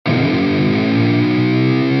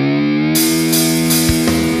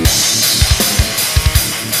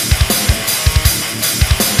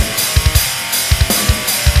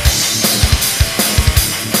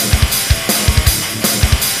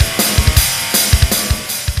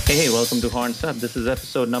Hey, welcome to Horns Up. This is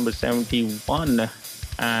episode number 71,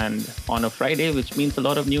 and on a Friday, which means a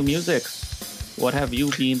lot of new music. What have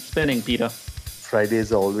you been spinning, Peter?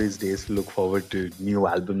 Fridays are always days to look forward to new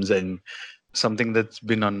albums, and something that's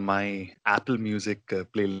been on my Apple Music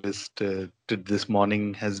playlist to this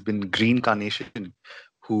morning has been Green Carnation,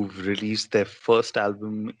 who've released their first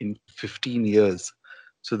album in 15 years.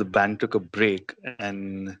 So the band took a break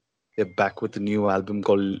and they're back with a new album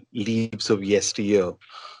called Leaves of Yesteryear.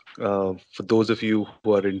 For those of you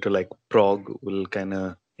who are into like prog, will kind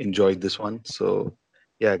of enjoy this one. So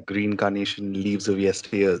yeah, Green Carnation, Leaves of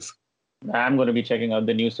Yesteryears. I'm going to be checking out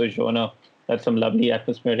the new Sojourner. That's some lovely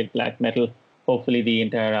atmospheric black metal. Hopefully, the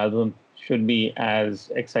entire album should be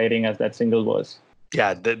as exciting as that single was.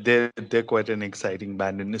 Yeah, they're quite an exciting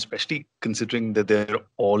band, and especially considering that they're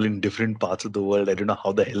all in different parts of the world. I don't know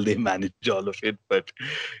how the hell they manage all of it, but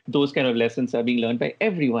Those kind of lessons are being learned by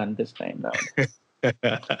everyone this time round.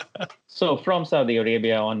 So, from Saudi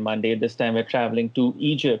Arabia on Monday, this time we're traveling to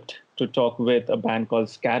Egypt to talk with a band called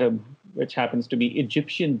Scarab, which happens to be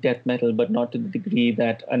Egyptian death metal, but not to the degree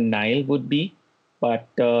that a Nile would be. But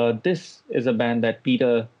this is a band that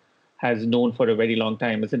Peter has known for a very long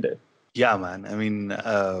time, isn't it? yeah, man. I mean,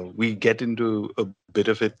 we get into a bit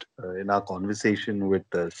of it in our conversation with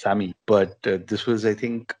Sammy, but this was, I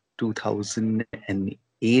think,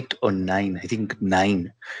 2008 or nine. I think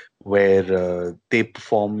nine, where they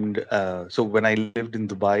performed. So when I lived in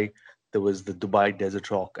Dubai, there was the Dubai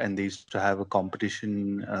Desert Rock, and they used to have a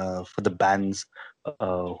competition for the bands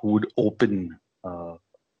who would open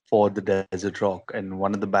for the Desert Rock, and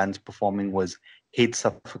one of the bands performing was Hate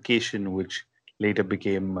Suffocation, which later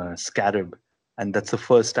became Scarab, and that's the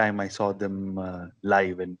first time I saw them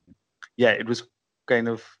live. And yeah, it was kind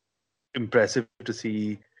of impressive to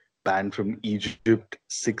see band from Egypt,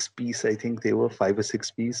 six piece. I think they were five or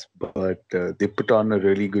six piece, but they put on a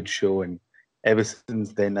really good show. And ever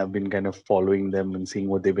since then, I've been kind of following them and seeing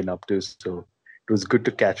what they've been up to. So it was good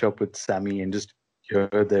to catch up with Sammy and just hear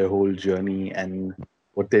their whole journey and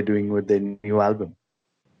what they're doing with their new album.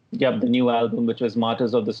 Yep, the new album, which was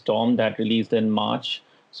Martyrs of the Storm, that released in March.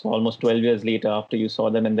 So almost 12 years later, after you saw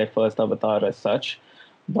them in their first avatar as such.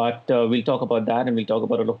 But we'll talk about that and we'll talk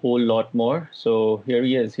about it a whole lot more. So here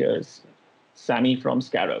he is. Here's Sammy from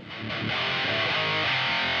Scarab.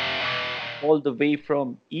 All the way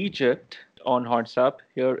from Egypt on Hearts Up,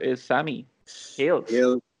 here is Sammy. Hails.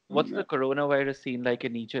 Hail. What's the coronavirus scene like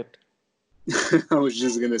in Egypt? I was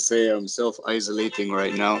just gonna say I'm self-isolating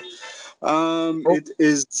right now. Oh, It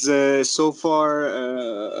is so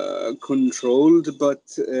far controlled, but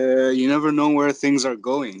you never know where things are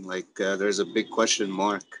going. Like there's a big question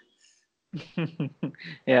mark.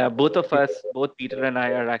 yeah, both of us, both Peter and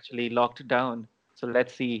I, are actually locked down. So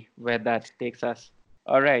let's see where that takes us.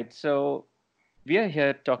 All right. So we are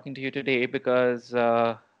here talking to you today because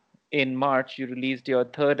in March you released your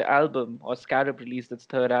third album, or Scarab released its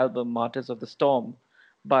third album, Martyrs of the Storm.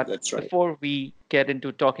 But That's right. before we get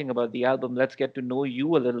into talking about the album, let's get to know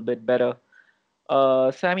you a little bit better.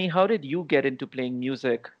 Sammy, how did you get into playing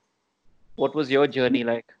music? What was your journey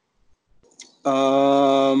like?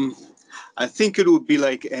 Um, I think it would be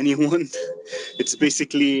like anyone. It's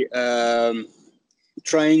basically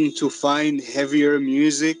trying to find heavier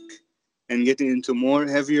music and getting into more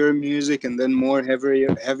heavier music and then more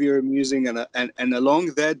heavier music and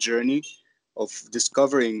along that journey of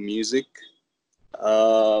discovering music,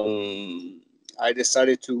 I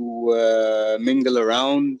decided to mingle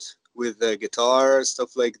around with the guitar,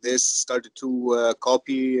 stuff like this, started to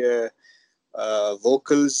copy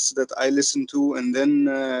vocals that I listened to, and then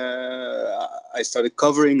I started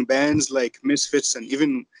covering bands like Misfits, and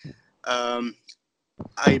even um,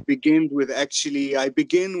 I began with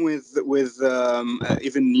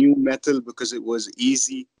even new metal because it was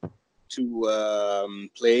easy to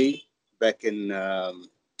play back in I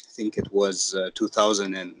think it was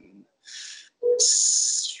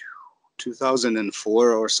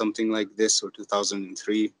 2004 or something like this, or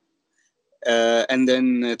 2003. And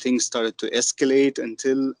then things started to escalate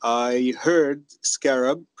until I heard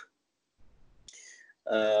Scarab.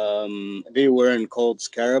 They weren't called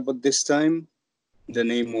Scarab at this time. The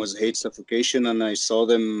name was Hate Suffocation, and I saw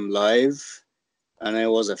them live, and I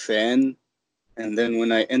was a fan. And then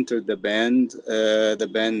when I entered the band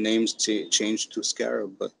names changed to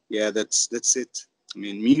Scarab. But yeah, that's it. I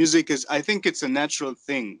mean, music is. I think it's a natural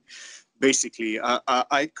thing. Basically,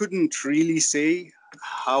 I couldn't really say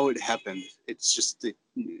how it happened. It's just the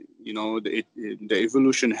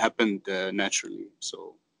evolution happened naturally.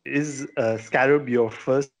 So Is Scarab your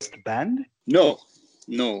first band? no,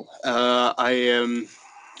 no.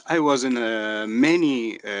 I I was in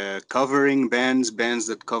many covering bands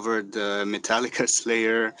that covered Metallica,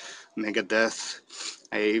 Slayer, Megadeth.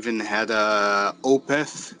 I even had a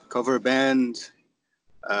Opeth cover band,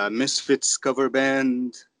 Misfits cover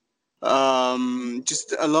band,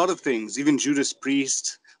 just a lot of things, even Judas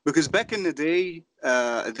Priest. Because back in the day,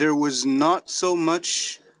 there was not so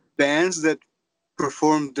much bands that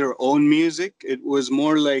performed their own music. It was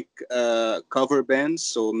more like cover bands,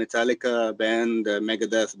 so Metallica band,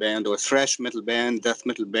 Megadeth band, or thrash metal band, death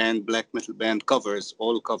metal band, black metal band covers,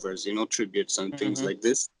 all covers, tributes and things Mm-hmm. like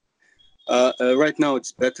this. Right now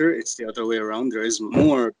it's better. It's the other way around. There is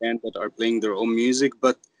more bands that are playing their own music,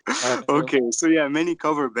 but That's true. okay. So yeah, many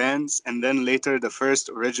cover bands, and then later the first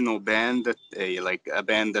original band that like a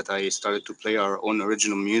band that I started to play our own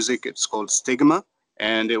original music. It's called Stigma,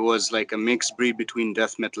 and it was like a mixed breed between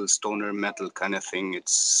death metal, stoner metal kind of thing.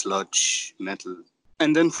 It's sludge metal,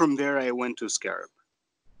 and then from there I went to Scarab,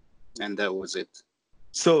 and that was it.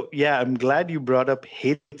 So, yeah, I'm glad you brought up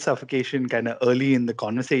hate suffocation kind of early in the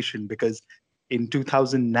conversation because in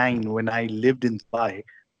 2009, when I lived in Dubai,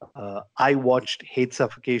 I watched Hate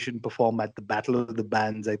Suffocation perform at the Battle of the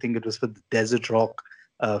Bands. I think it was for the Desert Rock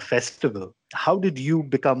Festival. How did you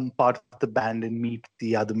become part of the band and meet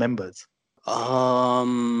the other members? At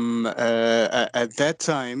that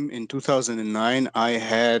time in 2009, I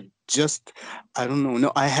had just, I don't know,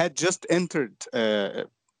 no, I had just entered,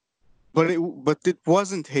 but it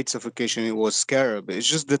wasn't hate suffocation. It was Scarab. It's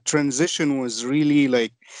just the transition was really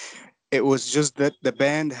like, it was just that the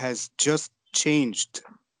band has just changed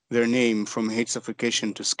their name from hate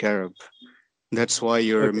suffocation to Scarab. That's why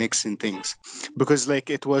you're Okay. mixing things. Because like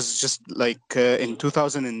it was just like in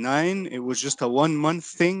 2009, it was just a 1 month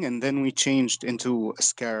thing, and then we changed into a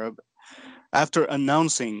Scarab after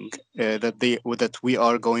announcing that we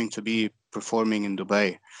are going to be performing in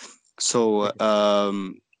Dubai. So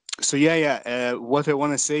Okay. what I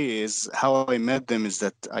want to say is how I met them is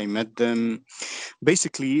that I met them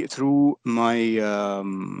basically through my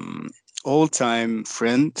all-time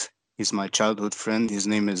friend. He's my childhood friend. His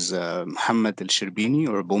name is Muhammad Al Shirbini,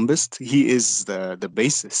 or Bombist. He is the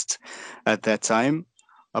bassist at that time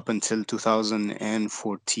up until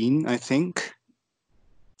 2014, I think.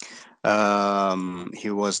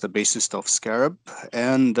 He was the bassist of Scarab,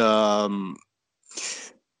 and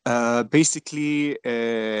basically,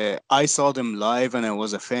 I saw them live and I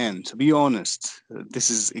was a fan. To be honest, this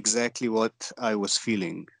is exactly what I was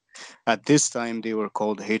feeling. At this time, they were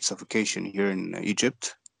called Hate Suffocation here in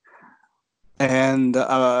Egypt. And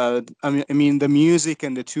I mean, the music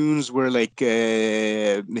and the tunes were like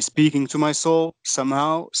speaking to my soul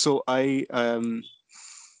somehow. So I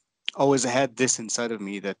always had this inside of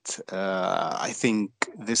me that I think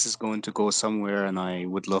this is going to go somewhere and I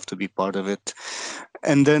would love to be part of it.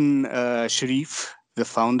 And then Sharif, the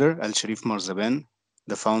founder, Al Sharif Marzaban,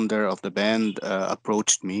 the founder of the band,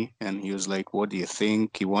 approached me and he was like, "What do you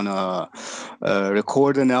think? You want to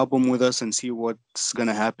record an album with us and see what's going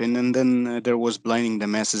to happen?" And then there was Blinding the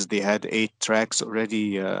Masses. They had 8 tracks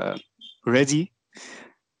already ready,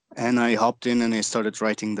 and I hopped in and I started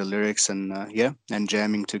writing the lyrics and and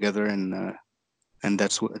jamming together, and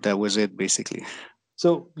that was it basically.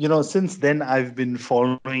 So, since then I've been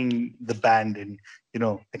following the band and,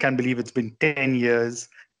 I can't believe it's been 10 years.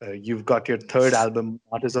 You've got your third album,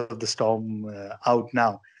 Martyrs of the Storm, out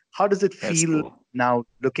now. How does it That's feel cool. now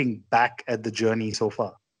looking back at the journey so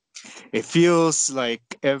far? It feels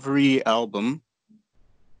like every album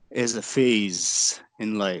is a phase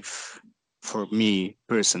in life, for me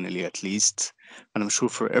personally at least, and I'm sure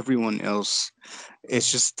for everyone else. It's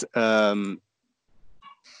just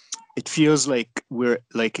it feels like we're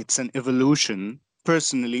like it's an evolution,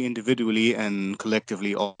 personally, individually, and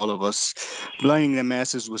collectively, all of us. Blinding the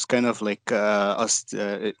Masses was kind of like us.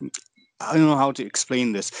 I don't know how to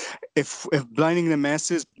explain this. If blinding the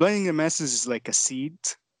masses is like a seed.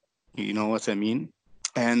 You know what I mean?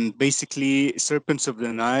 And basically, Serpents of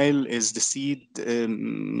the Nile is the seed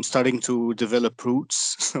starting to develop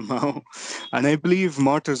roots somehow. And I believe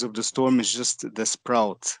Martyrs of the Storm is just the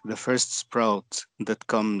sprout, the first sprout that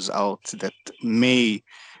comes out that may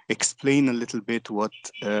explain a little bit what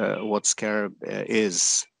Scarab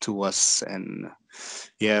is to us. And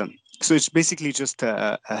yeah, so it's basically just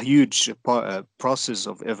a huge process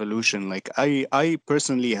of evolution. Like I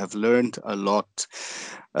personally have learned a lot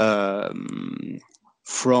um,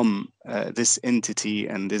 from this entity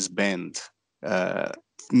and this band, uh,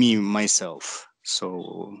 me myself.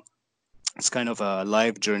 So it's kind of a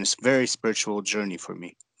life journey, it's a very spiritual journey for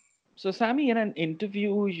me. So, Sammy, in an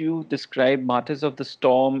interview, you described Martyrs of the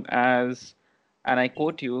Storm as and I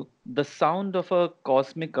quote you, the sound of a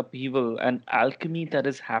cosmic upheaval and alchemy that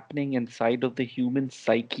is happening inside of the human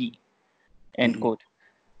psyche, end Mhm. quote.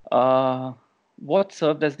 Uh, what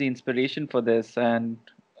served as the inspiration for this? And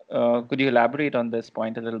could you elaborate on this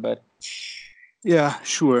point a little bit? Yeah,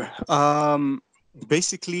 sure.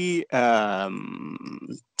 Basically,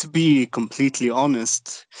 to be completely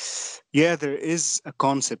honest, yeah, there is a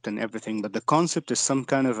concept and everything, but the concept is some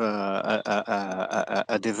kind of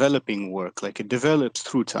a developing work. Like it develops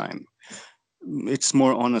through time. It's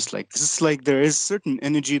more honest. Like this is like there is certain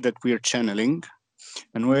energy that we are channeling,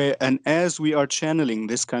 and as we are channeling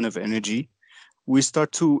this kind of energy, we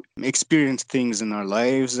start to experience things in our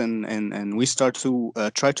lives, and we start to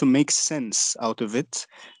try to make sense out of it,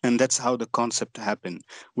 and that's how the concept happened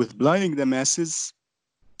with blinding the masses.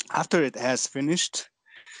 After it has finished,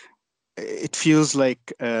 it feels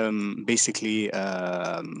like basically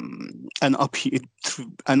an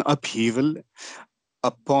upheaval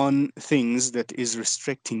upon things that is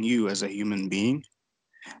restricting you as a human being.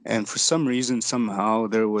 And for some reason, somehow,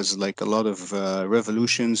 there was like a lot of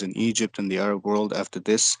revolutions in Egypt and the Arab world after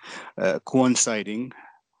this, coinciding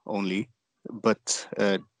only, but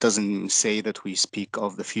doesn't say that we speak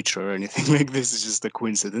of the future or anything like this. It's just a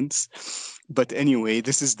coincidence. But anyway,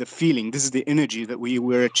 this is the feeling, this is the energy that we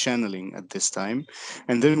were channeling at this time.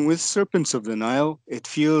 And then with Serpents of the Nile, it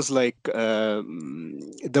feels like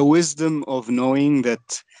the wisdom of knowing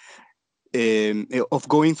that of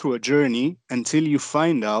going through a journey until you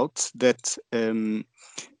find out that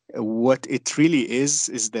what it really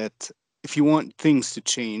is that if you want things to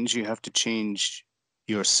change, you have to change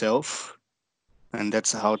yourself, and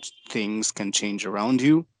that's how things can change around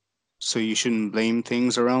you. So you shouldn't blame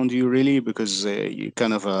things around you really, because you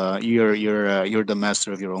kind of you're the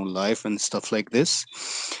master of your own life and stuff like this.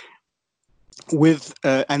 With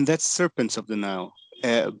and that's Serpents of the Nile.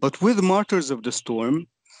 But with Martyrs of the Storm,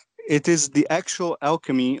 it is the actual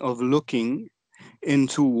alchemy of looking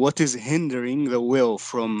into what is hindering the will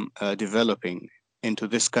from developing into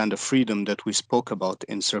this kind of freedom that we spoke about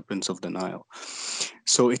in Serpents of the Nile.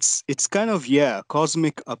 So it's kind of, yeah,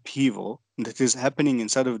 cosmic upheaval that is happening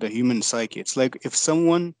inside of the human psyche. It's like if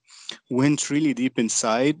someone went really deep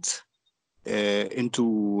inside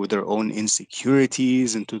into their own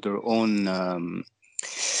insecurities, into their own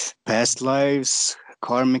past lives,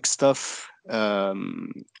 karmic stuff,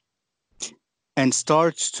 and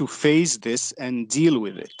start to face this and deal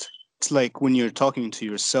with it. It's like when you're talking to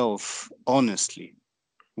yourself honestly,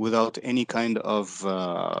 without any kind of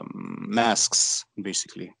masks,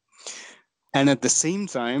 basically. And at the same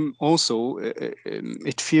time, also,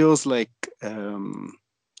 it feels like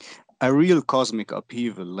a real cosmic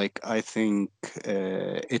upheaval. Like, I think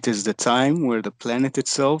it is the time where the planet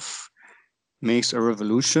itself makes a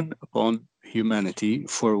revolution upon humanity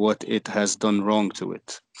for what it has done wrong to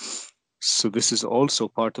it. So this is also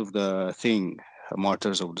part of the thing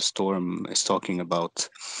Martyrs of the Storm is talking about.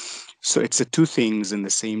 So it's the two things in the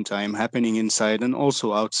same time happening inside and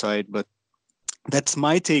also outside, but that's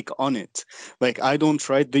my take on it. Like I don't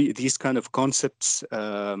write these kind of concepts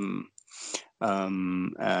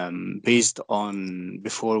based on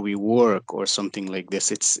before we work or something like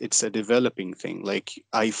this. It's a developing thing. Like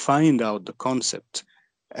I find out the concept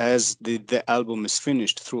as the album is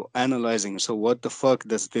finished through analyzing. So what the fuck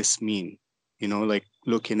does this mean? You know, like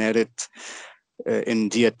looking at it in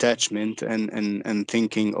detachment and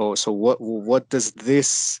thinking, oh, so what does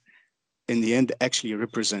this in the end actually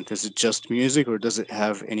represent? Is it just music or does it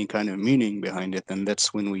have any kind of meaning behind it? And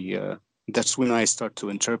that's when I start to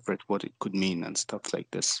interpret what it could mean and stuff like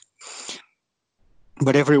this.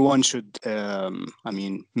 But everyone should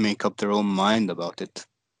make up their own mind about it.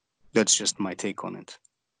 That's just my take on it.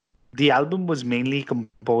 The album was mainly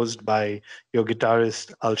composed by your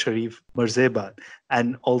guitarist Al Sharif Mirzaban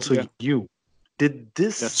and also Yeah, you. Did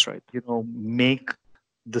this, that's right. make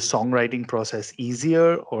the songwriting process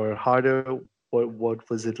easier or harder? What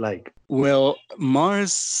was it like? Well,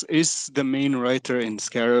 Mars is the main writer in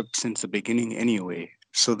Scarab since the beginning anyway.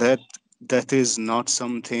 So that is not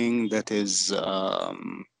something that is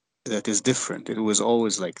different. It was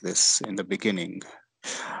always like this in the beginning.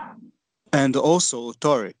 And also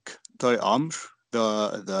Tariq Amr,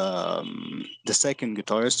 the second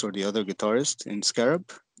guitarist or the other guitarist in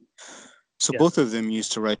Scarab. So Yeah. both of them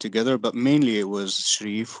used to write together, but mainly it was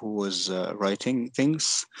Sharif who was writing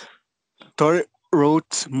things. Tariq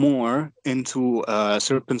wrote more into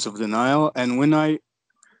Serpents of the Nile, and when I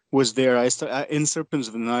was there, in Serpents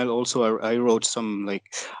of the Nile also I wrote some, like,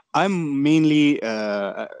 I'm mainly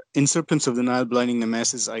in Serpents of the Nile, Blinding the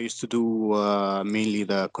Masses. I used to do mainly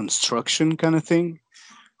the construction kind of thing.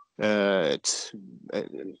 It's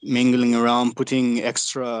mingling around, putting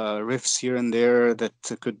extra riffs here and there that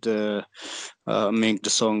could make the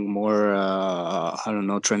song more, I don't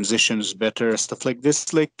know, transitions better, stuff like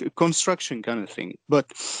this, like construction kind of thing.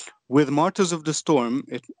 But with Martyrs of the Storm,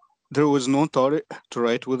 there was no Tariq to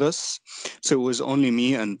write with us, so it was only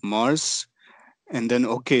me and Mars. And then,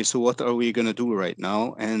 okay, so what are we gonna do right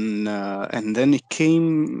now? And then it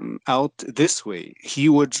came out this way. He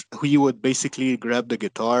would basically grab the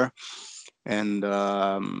guitar and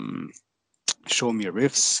show me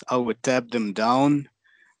riffs. I would tap them down.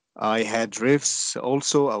 I had riffs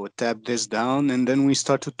also. I would tap this down, and then we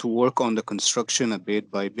started to work on the construction a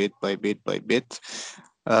bit by bit by bit by bit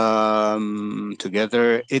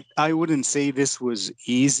together. I wouldn't say this was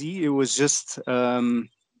easy. It was just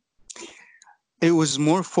it was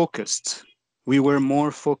more focused. We were more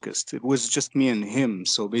focused. It was just me and him.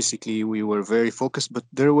 So basically, we were very focused. But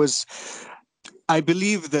there was, I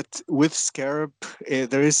believe that with Scarab,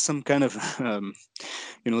 there is some kind of,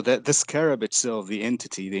 that the Scarab itself, the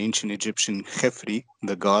entity, the ancient Egyptian Khefri,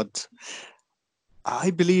 the god. I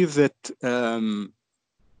believe that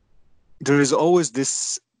there is always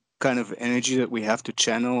this kind of energy that we have to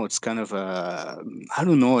channel. It's kind of I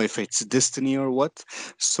don't know if it's destiny or what.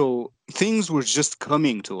 So things were just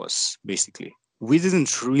coming to us, basically. We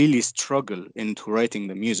didn't really struggle into writing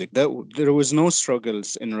the music. There was no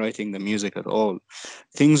struggles in writing the music at all.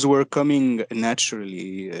 Things were coming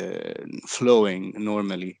naturally, flowing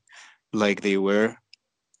normally, like they were.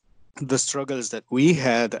 The struggles that we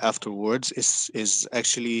had afterwards is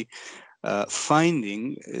actually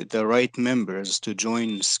finding the right members to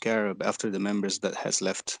join Scarab after the members that has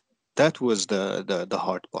left. That was the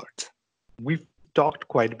hard part. We've talked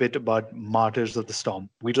quite a bit about Martyrs of the Storm.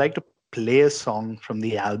 We'd like to play a song from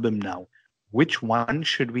the album now. Which one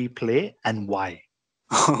should we play and why?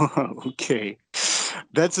 Okay.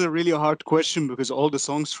 That's a really hard question because all the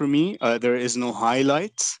songs for me, there is no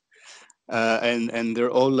highlights. And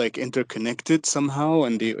they're all like interconnected somehow,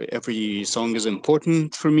 and every song is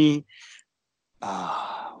important for me.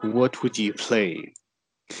 What would you play?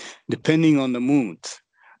 Depending on the mood.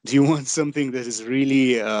 Do you want something that is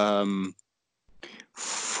really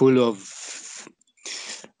full of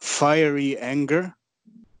fiery anger,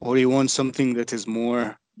 or you want something that is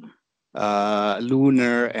more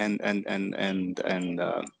lunar and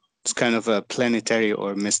it's kind of a planetary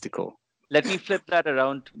or mystical? Let me flip that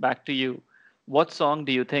around back to you. What song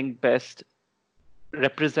do you think best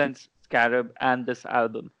represents Scarab and this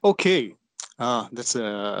album? Okay, that's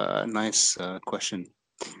a nice question.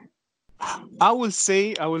 I will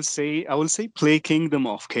say, play Kingdom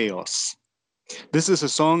of Chaos. This is a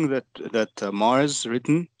song that Mars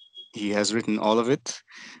written. He has written all of it,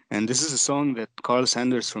 and this is a song that Carl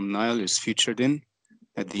Sanders from Nile is featured in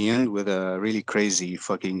at the end with a really crazy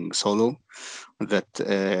fucking solo that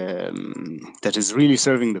is really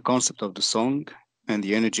serving the concept of the song and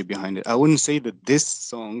the energy behind it. I wouldn't say that this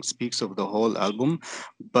song speaks of the whole album,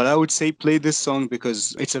 but I would say play this song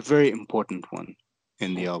because it's a very important one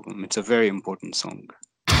in the album. It's a very important song.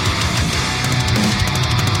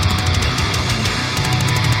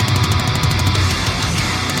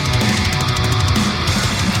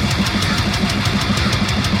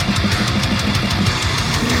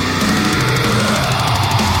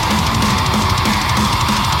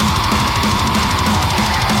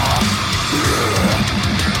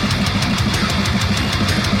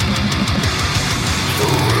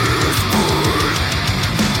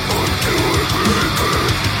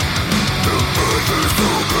 There's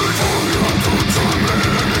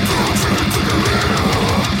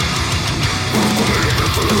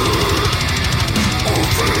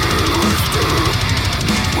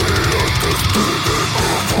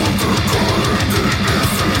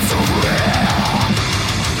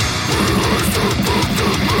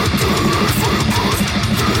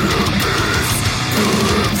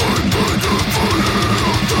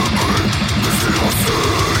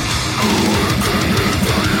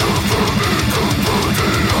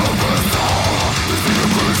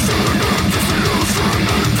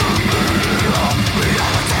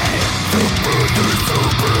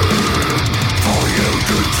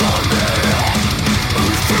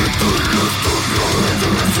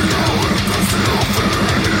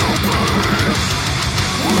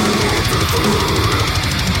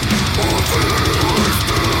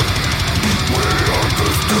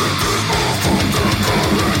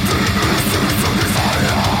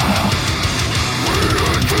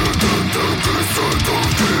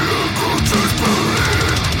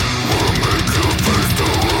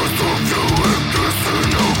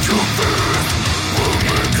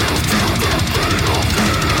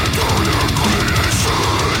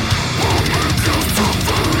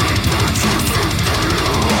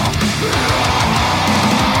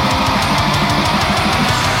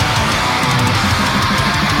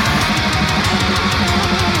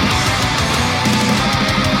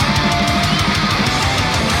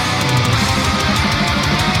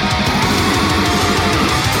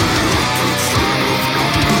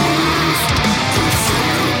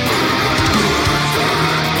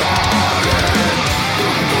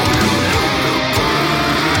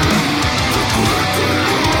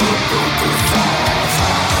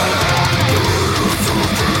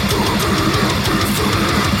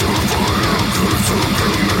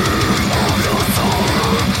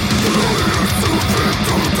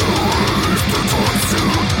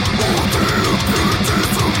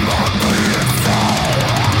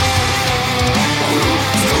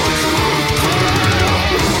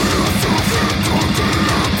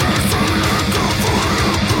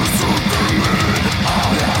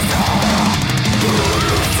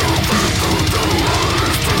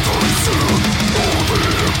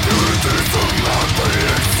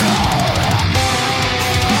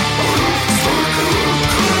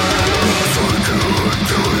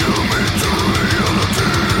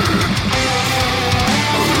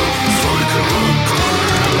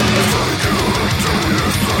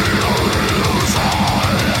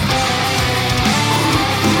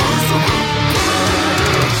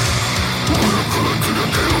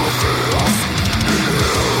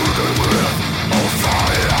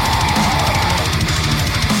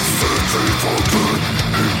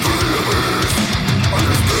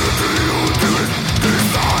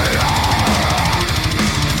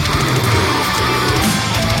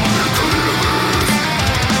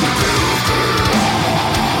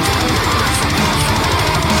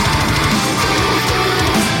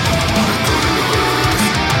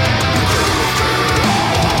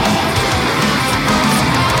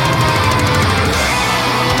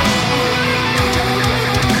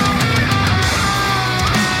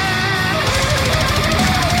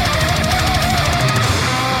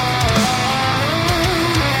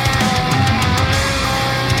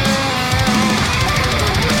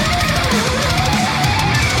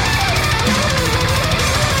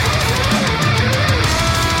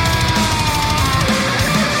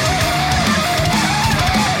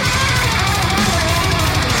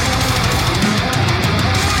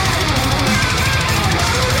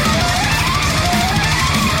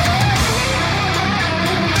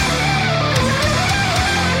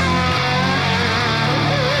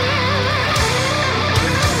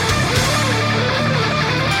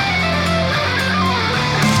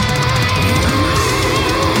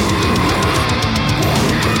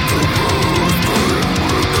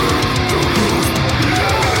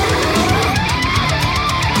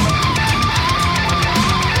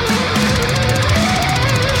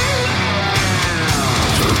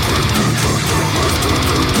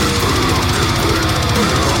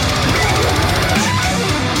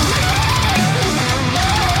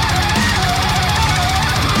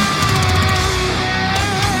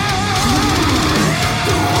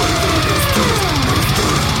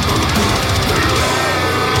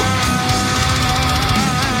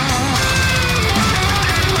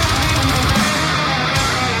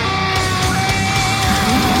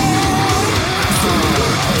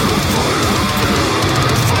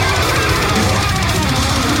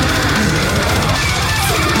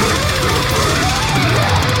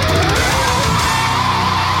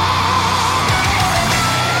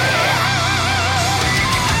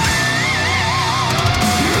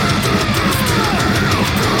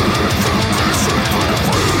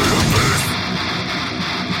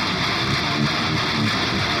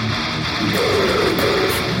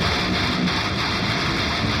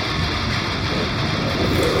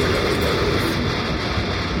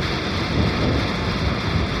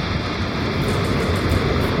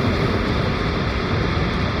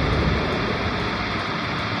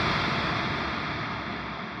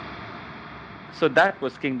So that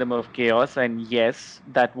was Kingdom of Chaos, and yes,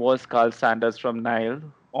 that was Carl Sanders from Nile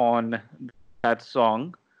on that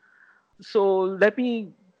song. So let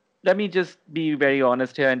me just be very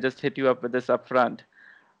honest here and just hit you up with this upfront.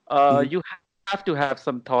 Mhm. You have to have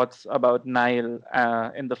some thoughts about Nile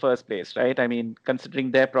in the first place, right? I mean,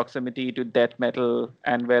 considering their proximity to death metal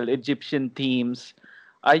and well, Egyptian themes,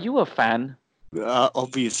 are you a fan?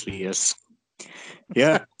 Obviously, yes.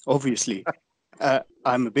 Yeah, obviously.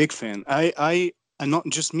 I'm a big fan. And not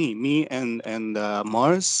just me and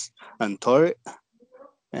Mars and Tor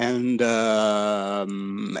and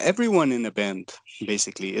everyone in the band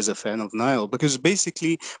basically is a fan of Nile because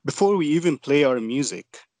basically before we even play our music,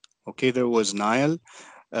 okay, there was Nile,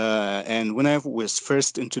 and when I was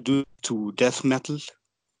first introduced to death metal,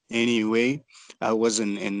 anyway, I was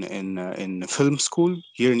in film school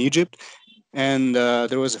here in Egypt, and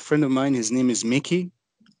there was a friend of mine. His name is Mickey,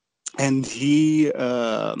 and he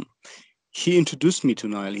introduced me to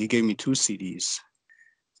Nile. He gave me two CDs,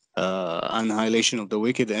 Annihilation of the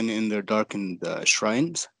Wicked and In Their Darkened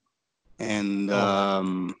Shrines. And Oh,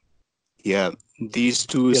 wow. yeah, these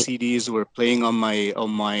two Still, CDs were playing on my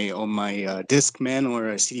Discman or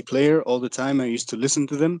a CD player all the time. I used to listen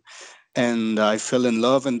to them, and I fell in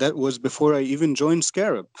love. And that was before I even joined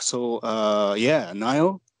Scarab. So yeah,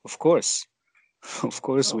 Nile, of course, of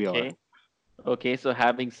course we are. Okay. Okay, so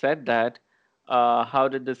having said that, how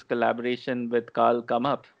did this collaboration with Carl come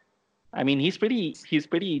up? I mean, he's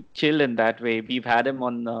pretty chill in that way. We've had him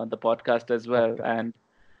on the podcast as well, and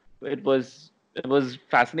it was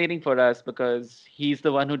fascinating for us because he's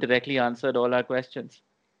the one who directly answered all our questions.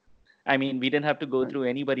 I mean, we didn't have to go through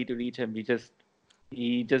anybody to reach him. He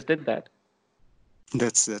just did that.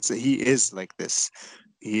 That's he is like this.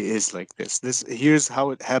 He is like this. This here's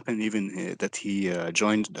how it happened. Even that he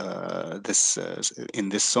joined this in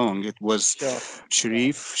this song. It was Sure.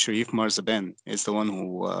 Sharif Marzaban is the one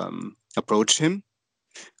who approached him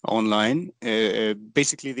online.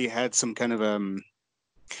 Basically, they had some kind of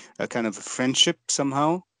a kind of a friendship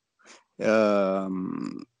somehow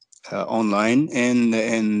um, online, and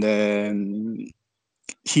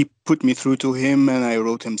he put me through to him, and I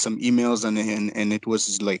wrote him some emails, and it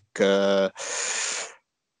was like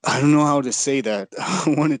I don't know how to say that.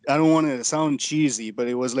 I don't want to sound cheesy, but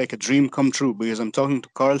it was like a dream come true because I'm talking to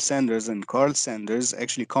Carl Sanders, and Carl Sanders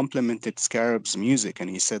actually complimented Scarab's music, and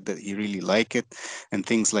he said that he really liked it and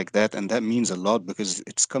things like that, and that means a lot because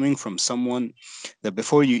it's coming from someone that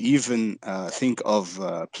before you even think of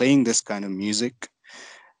playing this kind of music.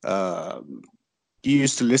 Uh, you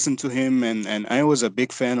used to listen to him, and I was a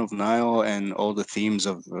big fan of Nile and all the themes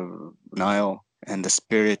of Nile and the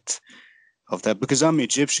spirit of that because I'm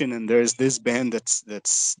Egyptian, and there's this band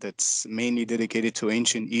that's mainly dedicated to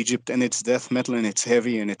ancient Egypt, and it's death metal, and it's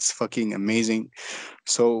heavy, and it's fucking amazing.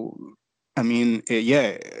 So I mean,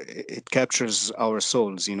 yeah, it captures our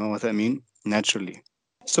souls, you know what I mean, naturally.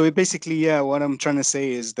 So it basically, yeah, what I'm trying to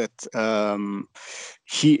say is that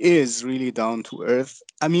he is really down to earth.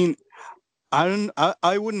 I mean,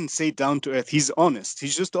 I wouldn't say down to earth. He's honest.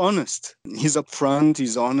 He's just honest. He's upfront.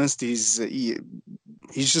 He's honest. He's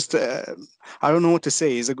just I don't know what to say.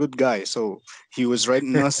 He's a good guy. So he was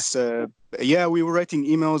writing us. Yeah, we were writing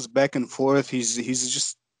emails back and forth. He's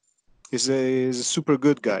a super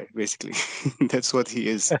good guy. Basically, that's what he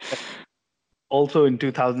is. also in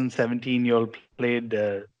 2017, you all played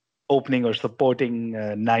opening or supporting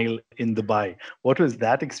Nile in Dubai. What was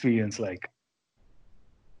that experience like?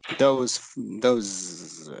 That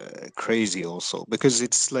was crazy also because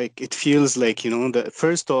it's like it feels like the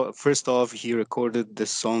first off he recorded this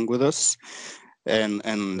song with us, and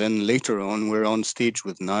then later on we're on stage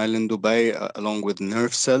with Nile in Dubai along with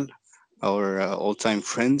Nerve Cell, our all-time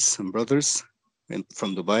friends and brothers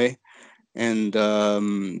from Dubai. And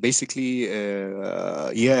basically,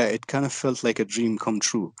 yeah, it kind of felt like a dream come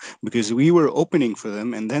true because we were opening for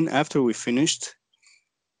them, and then after we finished,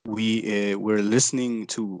 we were listening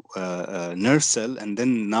to Nerve Cell and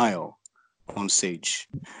then Nile on stage,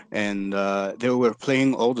 and they were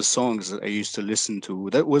playing all the songs that I used to listen to.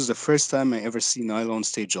 That was the first time I ever see Nile on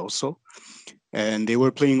stage, also, and they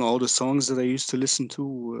were playing all the songs that I used to listen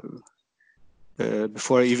to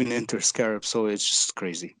before I even enter Scarab. So it's just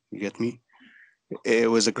crazy. You get me? It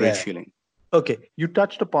was a great Yeah. feeling. Okay, you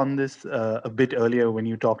touched upon this a bit earlier when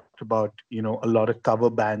you talked about a lot of cover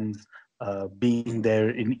bands being there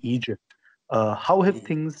in Egypt. How have Mhm.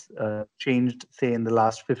 things changed, say, in the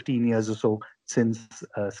last 15 years or so since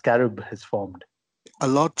Scarab has formed? A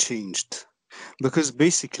lot changed because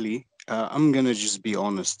basically, I'm gonna just be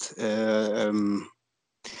honest.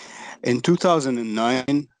 In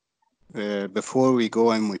 2009, before we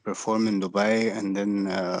go and we perform in Dubai, and then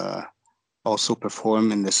also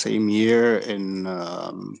perform in the same year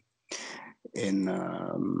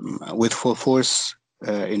with full force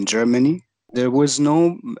in Germany. There was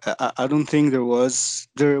no, I don't think there was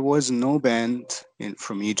no band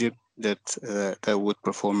from Egypt that would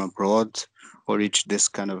perform abroad or reach this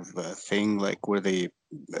kind of thing, like where they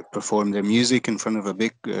perform their music in front of a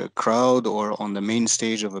big crowd or on the main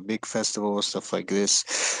stage of a big festival or stuff like this.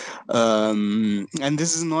 And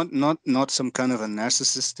this is not some kind of a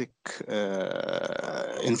narcissistic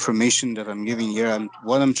information that I'm giving here.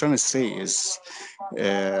 What I'm trying to say is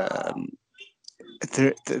uh,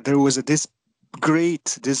 there was this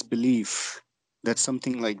great disbelief that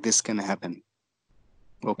something like this can happen.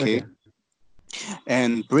 Okay.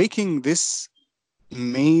 And breaking this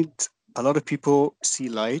made a lot of people see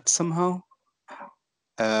light somehow.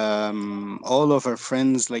 All of our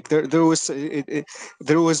friends, like there was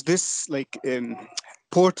this like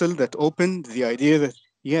portal that opened the idea that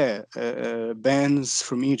yeah, bands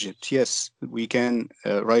from Egypt, yes, we can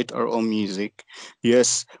write our own music,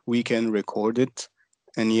 yes, we can record it,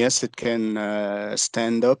 and yes, it can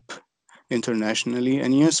stand up internationally,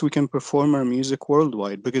 and yes, we can perform our music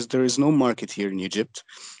worldwide, because there is no market here in Egypt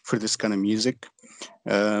for this kind of music.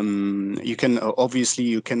 You can obviously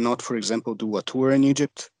you cannot, for example, do a tour in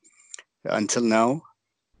Egypt until now.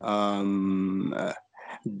 Um, uh,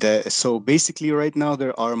 so basically, right now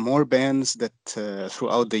there are more bands that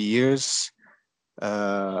throughout the years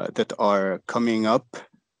that are coming up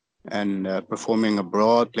and performing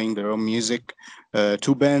abroad, playing their own music.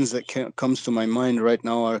 Two bands that comes to my mind right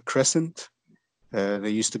now are Crescent. They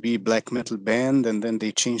used to be black metal band, and then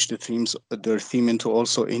they changed their theme into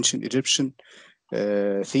also ancient Egyptian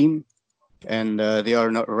theme. And they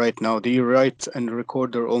are not right now. They write and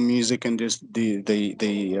record their own music, and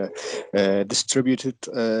they distribute it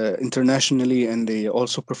internationally, and they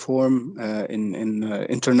also perform in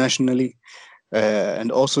internationally.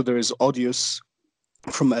 And also there is Audius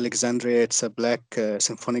from Alexandria. It's a black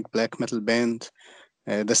symphonic black metal band.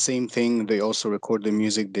 The same thing. They also record the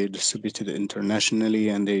music. They distribute it internationally,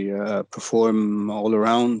 and they perform all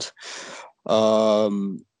around.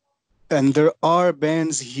 Um, and there are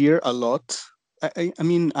bands here a lot. I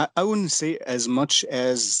mean, I wouldn't say as much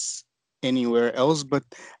as anywhere else, but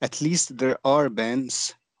at least there are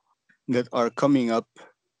bands that are coming up,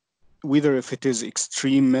 whether if it is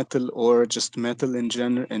extreme metal or just metal in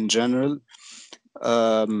general.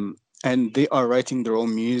 And they are writing their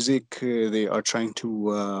own music. They are trying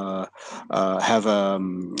to have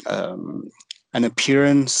an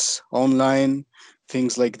appearance online,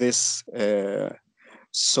 things like this.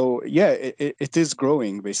 So yeah, it is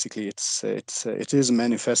growing. Basically, it is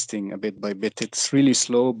manifesting a bit by bit. It's really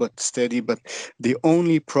slow but steady. But the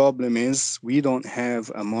only problem is we don't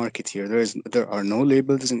have a market here. There are no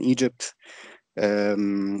labels in Egypt.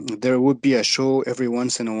 There would be a show every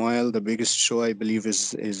once in a while. The biggest show I believe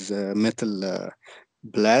is Metal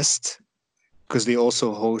Blast, because they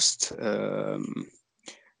also host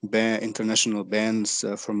international bands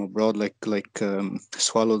from abroad, like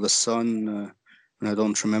Swallow the Sun, and I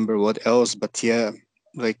don't remember what else, but yeah,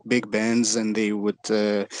 like big bands, and they would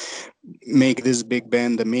make this big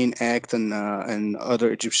band the main act, and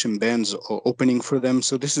other Egyptian bands opening for them.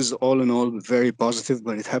 So this is all in all very positive,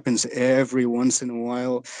 but it happens every once in a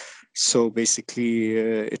while. So basically,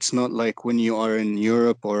 it's not like when you are in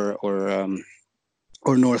Europe or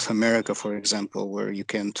North America, for example, where you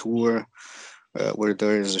can tour, where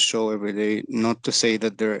there is a show every day. Not to say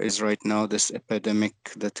that there is right now this epidemic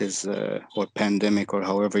that is, or pandemic, or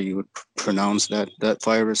however you would pronounce that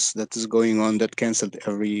virus that is going on that canceled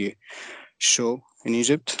every show in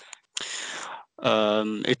Egypt.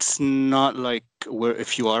 It's not like where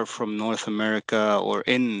if you are from North America or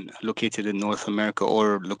located in North America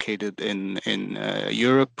or located in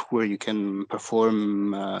Europe, where you can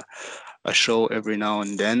perform a show every now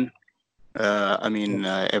and then. I mean,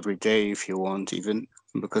 every day if you want, even,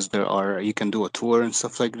 because you can do a tour and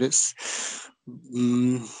stuff like this.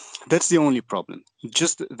 Mm, that's the only problem.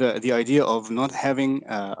 Just the idea of not having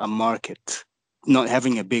a market, not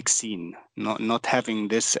having a big scene, not having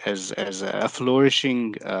this as a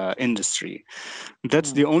flourishing industry.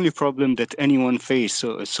 That's the only problem that anyone face.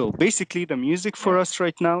 So basically, the music for us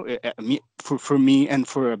right now, for me and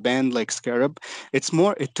for a band like Scarab,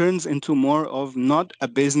 it turns into more of not a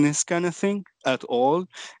business kind of thing at all.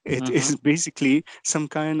 It is basically some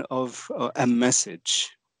kind of a message.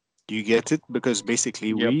 Do you get it? Because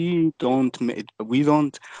basically, Yep. we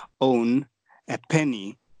don't own a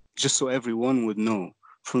penny. Just so everyone would know,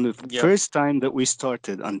 from the Yep. first time that we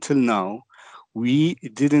started until now, we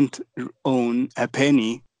didn't own a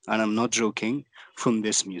penny, and I'm not joking, from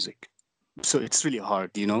this music. So it's really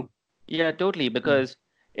hard, you know. Yeah, totally. Because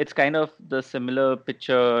it's kind of the similar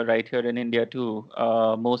picture right here in India too.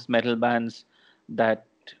 Most metal bands that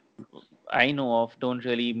I know of don't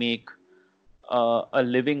really make a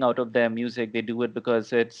living out of their music. They do it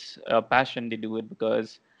because it's a passion. They do it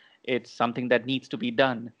because it's something that needs to be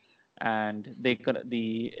done. And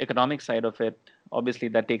the economic side of it, obviously,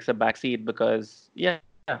 that takes a backseat because, yeah,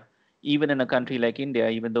 even in a country like India,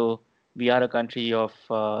 even though we are a country of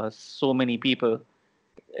so many people, Mhm.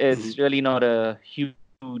 it's really not a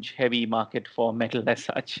huge, heavy market for metal as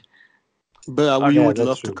such. But All right, we Yeah, would that's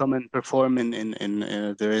love to true. come and perform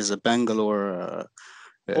in there is a Bangalore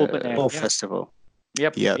open air. Oh, Yeah. festival.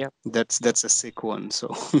 Yep. Yeah, Yep. that's a sick one. So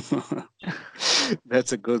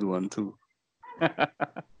that's a good one too.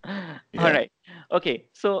 All yeah. right. Okay.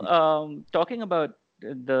 So, talking about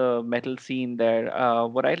the metal scene there,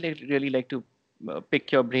 what I'd really like to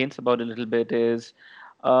pick your brains about a little bit is,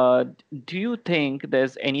 do you think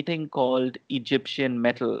there's anything called Egyptian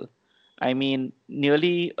metal? I mean,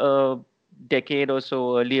 nearly a decade or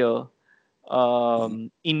so earlier, Mhm.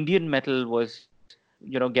 Indian metal was,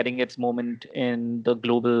 getting its moment in the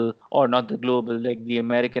global, or not the global, like the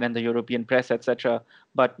American and the European press, etc.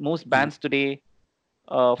 But most Mhm. bands today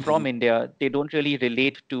from Mhm. India, they don't really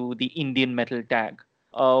relate to the Indian metal tag.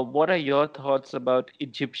 What are your thoughts about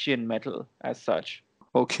Egyptian metal as such?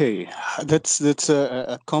 Okay, that's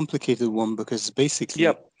a complicated one because basically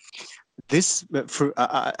Yep. this for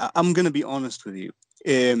I'm gonna be honest with you.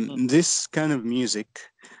 Mhm. This kind of music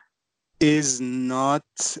is not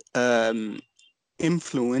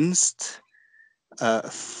influenced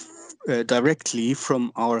directly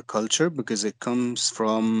from our culture because it comes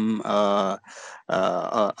from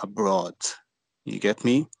abroad. You get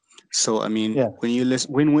me? So I mean, Yeah. when you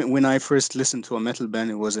listen, when I first listened to a metal band,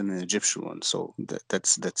 it was an Egyptian one. So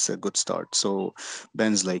that's a good start. So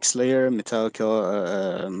bands like Slayer, Metallica,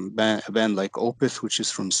 a band like Opeth, which is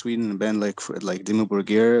from Sweden, a band like Dimmu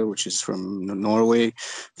Borgir, which is from Norway,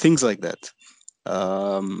 things like that.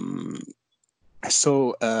 Um,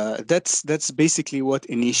 that's basically what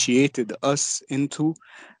initiated us into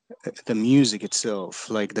the music itself,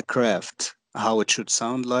 like the craft, how it should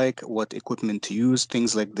sound like, what equipment to use,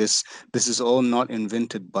 things like this. This is all not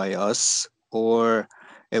invented by us, or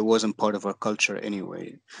it wasn't part of our culture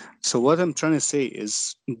anyway. So what I'm trying to say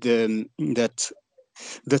is that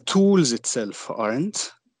the tools itself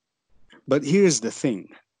aren't. But here's the thing.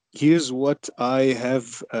 Here's what I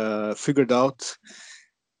have figured out,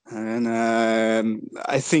 and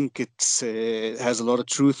I think it has a lot of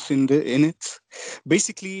truth in it.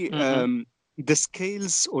 Basically, Mm-hmm. the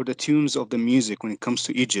scales or the tunes of the music when it comes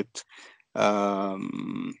to Egypt,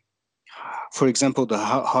 um, for example, the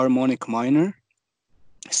harmonic minor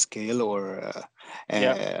scale,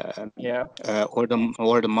 Yep. uh, Yeah. or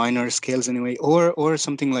the minor scales anyway, or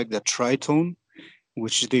something like the tritone,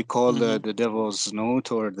 which they call Mm-hmm. the devil's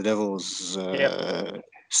note or the devil's Yep.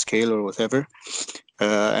 scale or whatever,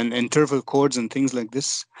 and interval chords and things like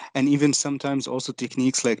this, and even sometimes also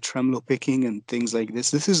techniques like tremolo picking and things like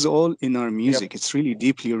this. This is all in our music. Yep. It's really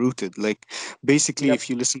deeply rooted. Like basically, Yep. if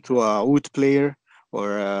you listen to a oud player,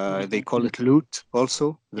 or they Mm-hmm. call it lute,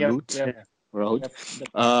 also the Yep. lute. Yep. Yeah. Right. Yep.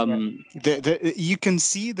 Yeah. You can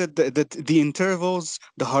see that the intervals,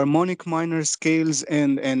 the harmonic minor scales,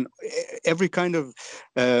 and every kind of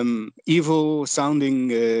evil sounding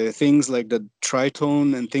things like the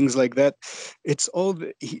tritone and things like that, it's all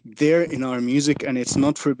there in our music, and it's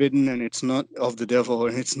not forbidden, and it's not of the devil,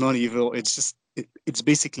 and it's not evil. It's just it's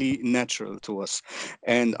basically natural to us.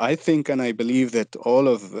 And I think and I believe that all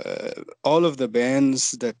of the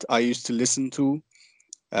bands that I used to listen to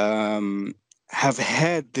um, have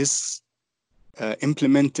had this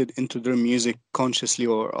implemented into their music consciously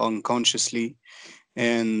or unconsciously.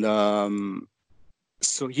 And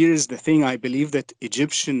so here's the thing: I believe that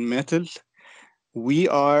Egyptian metal, we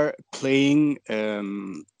are playing,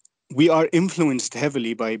 we are influenced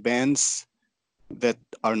heavily by bands that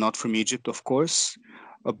are not from Egypt, of course.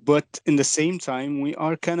 But in the same time, we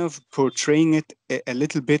are kind of portraying it a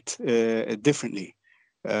little bit differently,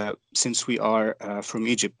 since we are from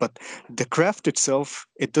Egypt. But the craft itself,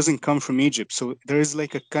 it doesn't come from Egypt. So there is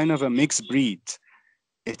like a kind of a mixed breed.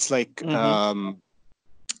 It's like, Mm-hmm.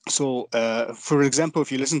 for example,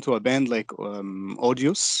 if you listen to a band like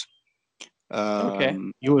Audios, Okay.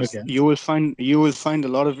 Okay. you will find a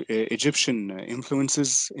lot of Egyptian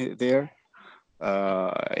influences there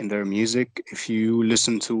in their music. If you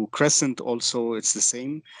listen to Crescent, also it's the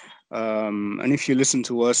same. And if you listen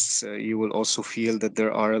to us, you will also feel that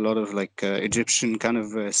there are a lot of like Egyptian kind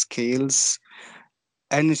of scales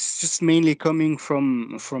and it's just mainly coming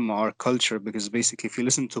from our culture, because basically if you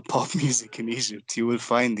listen to pop music in Egypt, you will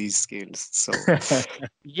find these scales. So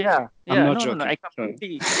Yeah, I'm yeah, not no. joking. I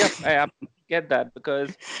completely, yep, I absolutely get that because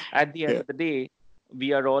at the end Yeah. of the day,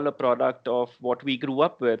 we are all a product of what we grew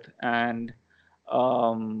up with, and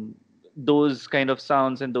um, those kind of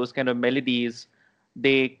sounds and those kind of melodies,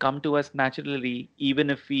 they come to us naturally, even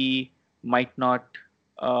if we might not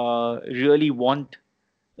really want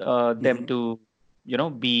them Mhm. to,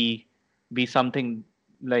 be something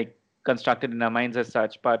like constructed in our minds as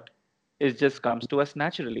such, but it just comes to us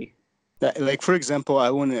naturally. Like for example,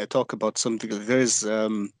 I want to talk about something.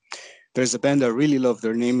 There's a band I really love.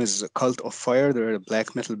 Their name is Cult of Fire. They're a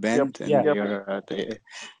black metal Yep. band, and Yeah. Yep.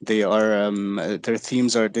 they are their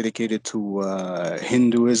themes are dedicated to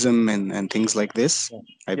Hinduism and things like this. Yeah.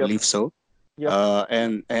 I Yep. believe so. Yep.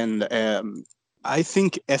 And I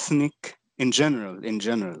think in general,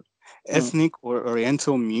 Mm. ethnic or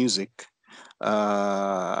Oriental music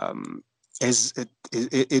um,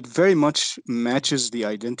 it very much matches the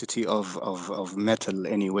identity of metal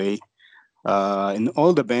anyway. In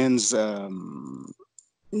all the bands,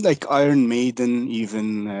 like Iron Maiden,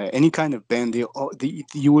 even any kind of band,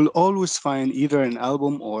 you will always find either an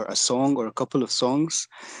album or a song or a couple of songs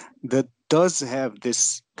that does have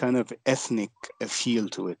this kind of ethnic feel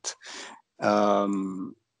to it.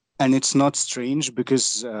 Um, and it's not strange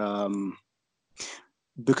because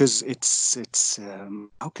it's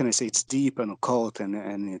how can I say, it's deep and occult, and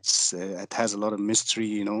it has a lot of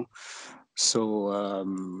mystery, so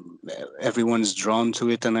everyone is drawn to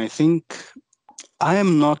it. And I think I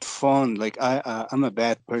am not fond, like I'm a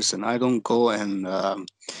bad person. I don't go and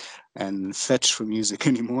fetch for music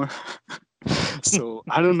anymore. So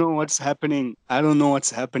I don't know what's happening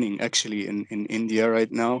actually in India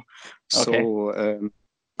right now. Okay. So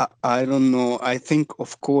I don't know. I think,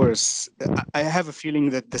 of course, I have a feeling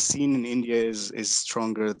that the scene in India is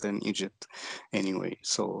stronger than Egypt, anyway.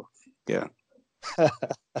 So yeah,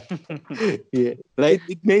 Yeah. like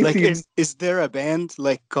It may like seem. is there a band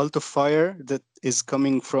like Cult of Fire that is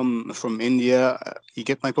coming from India? You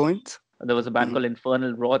get my point? There was a band Hmm. called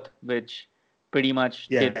Infernal Wrath, which pretty much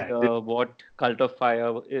Yeah. did what Cult of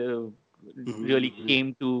Fire really Hmm.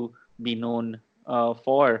 came to be known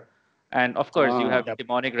for. And of course, you have Ah, Yep.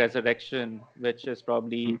 Demonic Resurrection, which is mhm.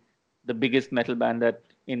 probably the biggest metal band that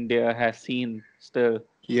India has seen still.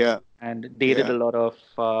 Yeah, And they did yeah. a lot of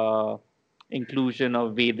inclusion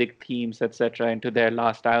of Vedic themes, etc., into their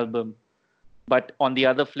last album. But on the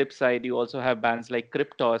other flip side, you also have bands like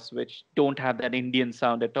Cryptos, which don't have that Indian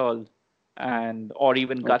sound at all, and or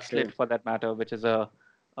even Okay. Gutslit for that matter, which is a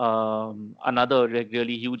another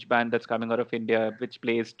really huge band that's coming out of India, which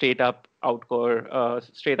plays straight up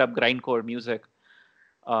grindcore music.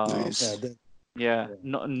 Um, Yeah. Nice. yeah, Yeah.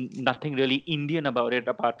 nothing really Indian about it,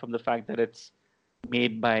 apart from the fact that it's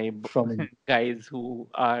made by From guys who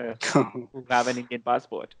have an Indian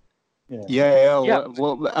passport. yeah. Yeah, yeah.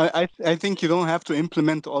 Yeah, I think you don't have to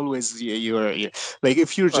implement always like,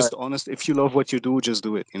 if you're but just honest, if you love what you do, just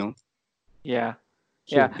do it. yeah.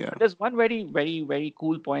 Yeah, True. Yeah. but there's one very, very, very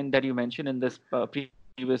cool point that you mentioned in this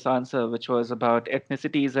previous answer, which was about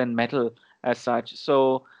ethnicities and metal as such.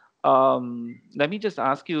 So, let me just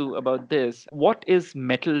ask you about this. What is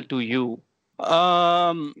metal to you?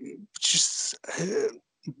 Um, just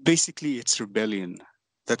basically, it's rebellion.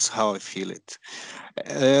 That's how I feel it.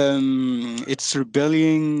 It's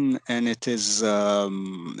rebellion, and it is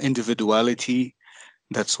individuality.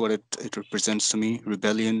 That's what it represents to me.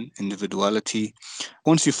 Rebellion, individuality.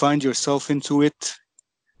 Once you find yourself into it,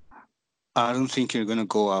 I don't think you're gonna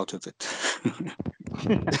go out of it.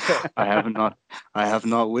 I have not. I have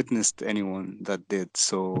not witnessed anyone that did.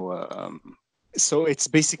 So it's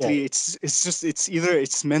Yeah. basically it's either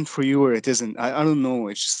it's meant for you or it isn't. I don't know.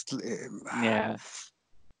 It's just Yeah,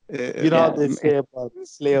 You know how yeah, they say about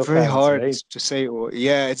Slayer very fans, hard right? to say. Or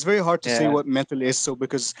yeah, it's very hard to say yeah. what metal is. So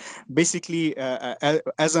because basically,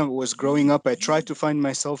 as I was growing up, I tried to find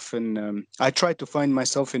myself in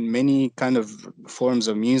many kind of forms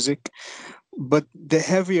of music. But the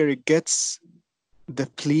heavier it gets, the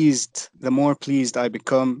more pleased I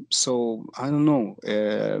become. So I don't know.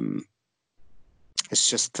 It's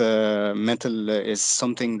just metal is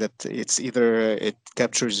something that it's either it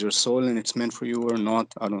captures your soul and it's meant for you or not.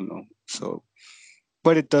 I don't know. So,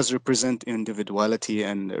 but it does represent individuality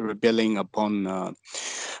and rebelling upon,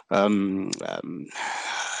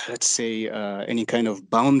 let's say, any kind of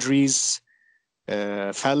boundaries,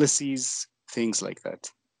 fallacies, things like that.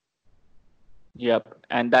 Yep,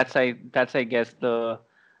 and that's I guess the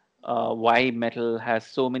why metal has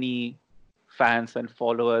so many fans and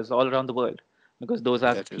followers all around the world, because those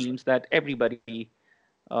are That is themes that everybody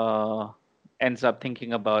uh, ends up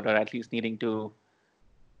thinking about, or at least needing to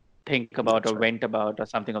think about or That's right. vent about or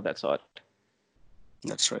something of that sort.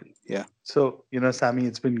 That's right. Yeah. So, Sammy,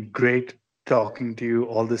 it's been great talking to you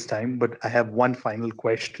all this time, but I have one final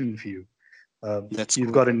question for you. That's You've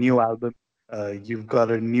cool. got a new album, you've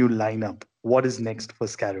got a new lineup. What is next for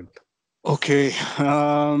Scarab? Okay.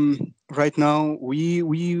 Right now, we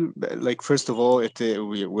like first of all,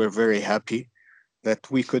 we're very happy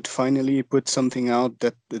that we could finally put something out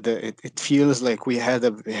that it feels like we had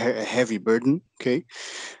a heavy burden. Okay,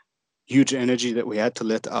 huge energy that we had to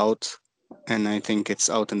let out, and I think it's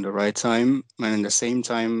out in the right time. And in the same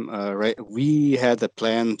time, right, we had a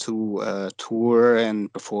plan to tour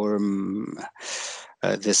and perform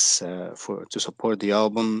this for to support the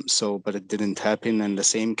album. So, but it didn't happen. And the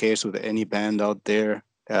same case with any band out there.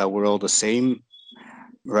 We're all the same.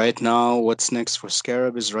 Right now, what's next for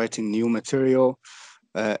Scarab is writing new material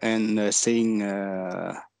and staying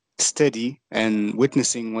steady and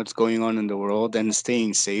witnessing what's going on in the world and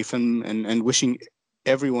staying safe and wishing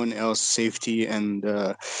everyone else safety and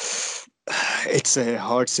it's a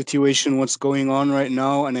hard situation what's going on right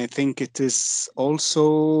now, and I think it is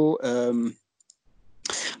also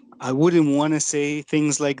I wouldn't want to say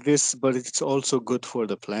things like this, but it's also good for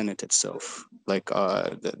the planet itself, like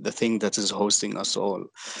the thing that is hosting us all,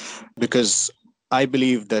 because I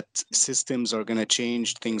believe that systems are going to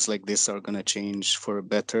change. Things like this are going to change for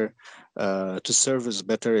better, to serve us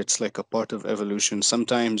better. It's like a part of evolution.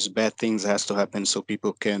 Sometimes bad things has to happen so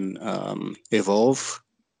people can evolve,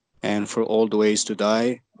 and for old ways to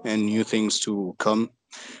die and new things to come.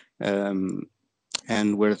 Um,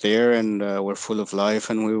 and we're there, and we're full of life,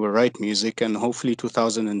 and we will write music. And hopefully,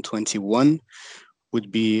 2021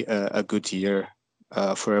 would be a good year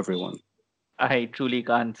for everyone. I truly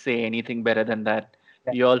can't say anything better than that.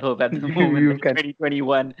 We all hope at the moment You that can.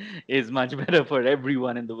 2021 is much better for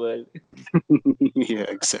everyone in the world. Yeah,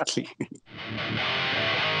 exactly.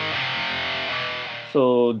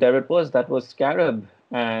 So there it was. That was Scarab.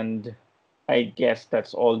 And I guess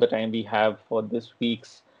that's all the time we have for this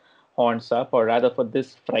week's Horns Up, or rather for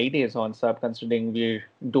this Friday's Horns Up, considering we're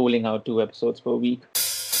doling out 2 episodes per week.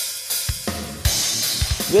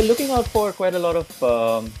 We're looking out for quite a lot of,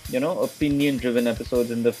 opinion-driven episodes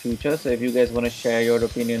in the future. So if you guys want to share your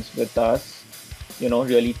opinions with us,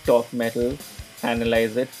 really talk metal,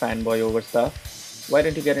 analyze it, fanboy over stuff, why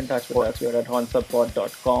don't you get in touch with us? We're at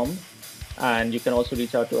hornsuppod.com. And you can also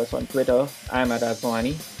reach out to us on Twitter. I'm at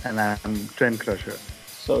Asmani. And I'm Trend Crusher.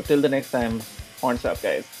 So till the next time, horns up,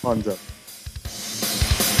 guys. Horns up.